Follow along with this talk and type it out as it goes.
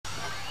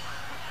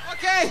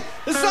Okay,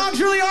 the song's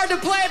really hard to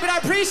play, but I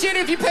appreciate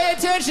it if you pay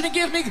attention and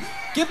give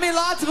me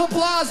lots of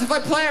applause if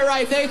I play it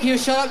right. Thank you.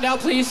 Shut up now,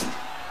 please.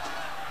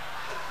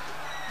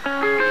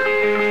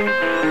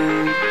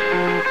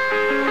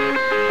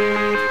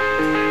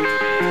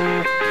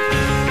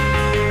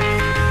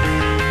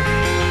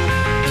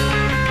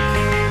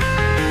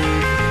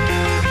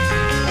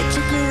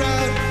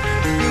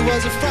 It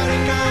was a Friday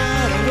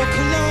night, I woke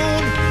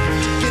alone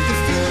to get the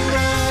feeling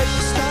right. We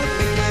started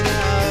making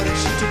out and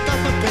she took off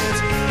my pants,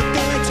 but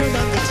then I turned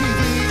on the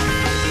TV.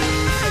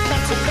 And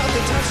that's about the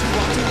time she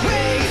walked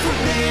away from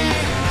me.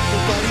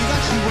 Nobody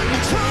likes you when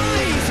you're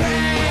trying.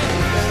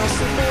 And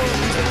also more of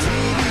these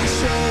TV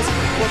shows.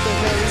 What the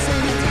hell is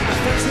anything? My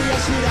friends say I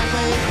should have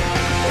made.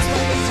 What's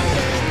my age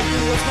again?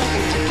 What's my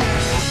age again?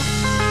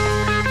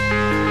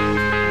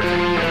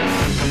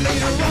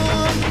 Later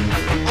on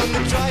the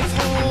drive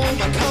home,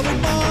 I called her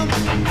mom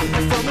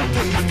from a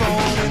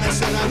payphone, and I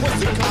said I was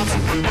the cops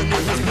and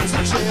your husband's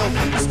in jail.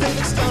 The state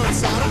is still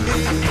inside of me.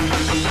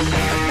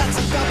 And that's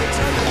about the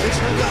time that bitch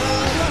hung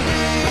up on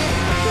me.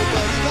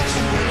 Nobody likes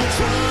you when you're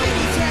trying.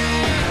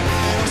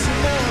 And also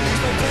more of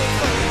these my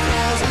payphone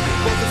calls.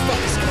 What the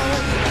fuck is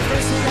calling me? My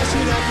friends say I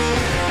should have me.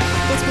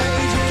 What's my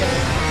age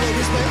again? What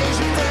is my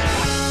age again?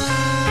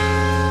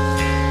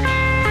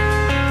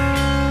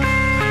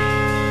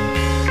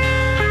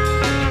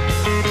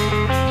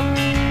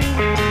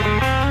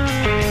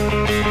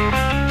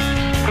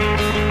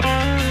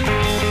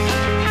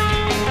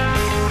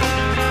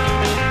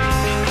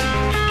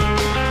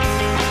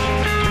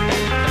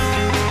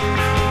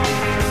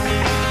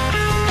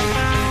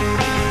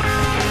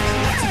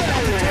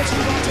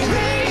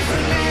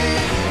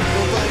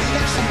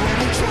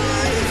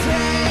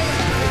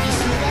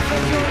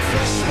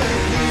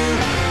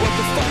 What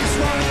the fuck is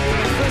wrong with me?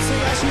 My friends say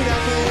I should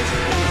have age.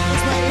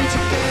 What's my age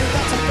again?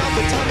 That's about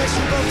the time that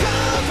she broke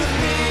up with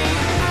me.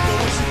 No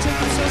one should take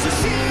themselves so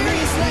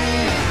seriously.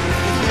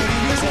 With many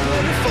years I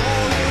let her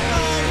fall in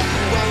line.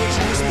 Why would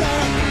you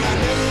respect me? I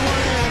never want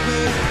to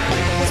happen.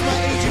 What's my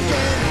age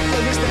again?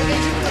 What is my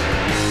age again?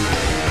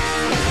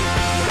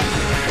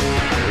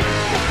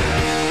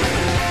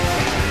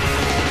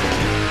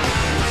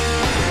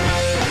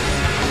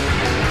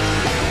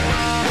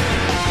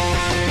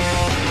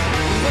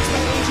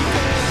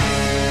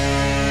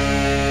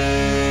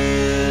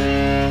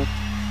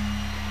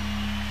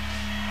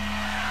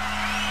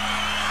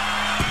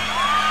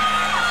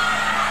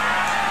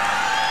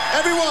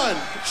 Everyone,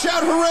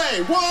 shout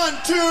hooray! 1,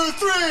 2,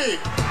 3!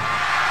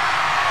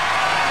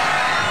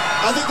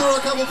 I think there were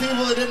a couple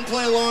people that didn't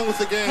play along with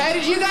the game. Hey,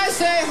 did you guys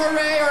say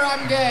hooray or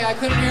I'm gay? I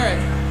couldn't hear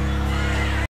it.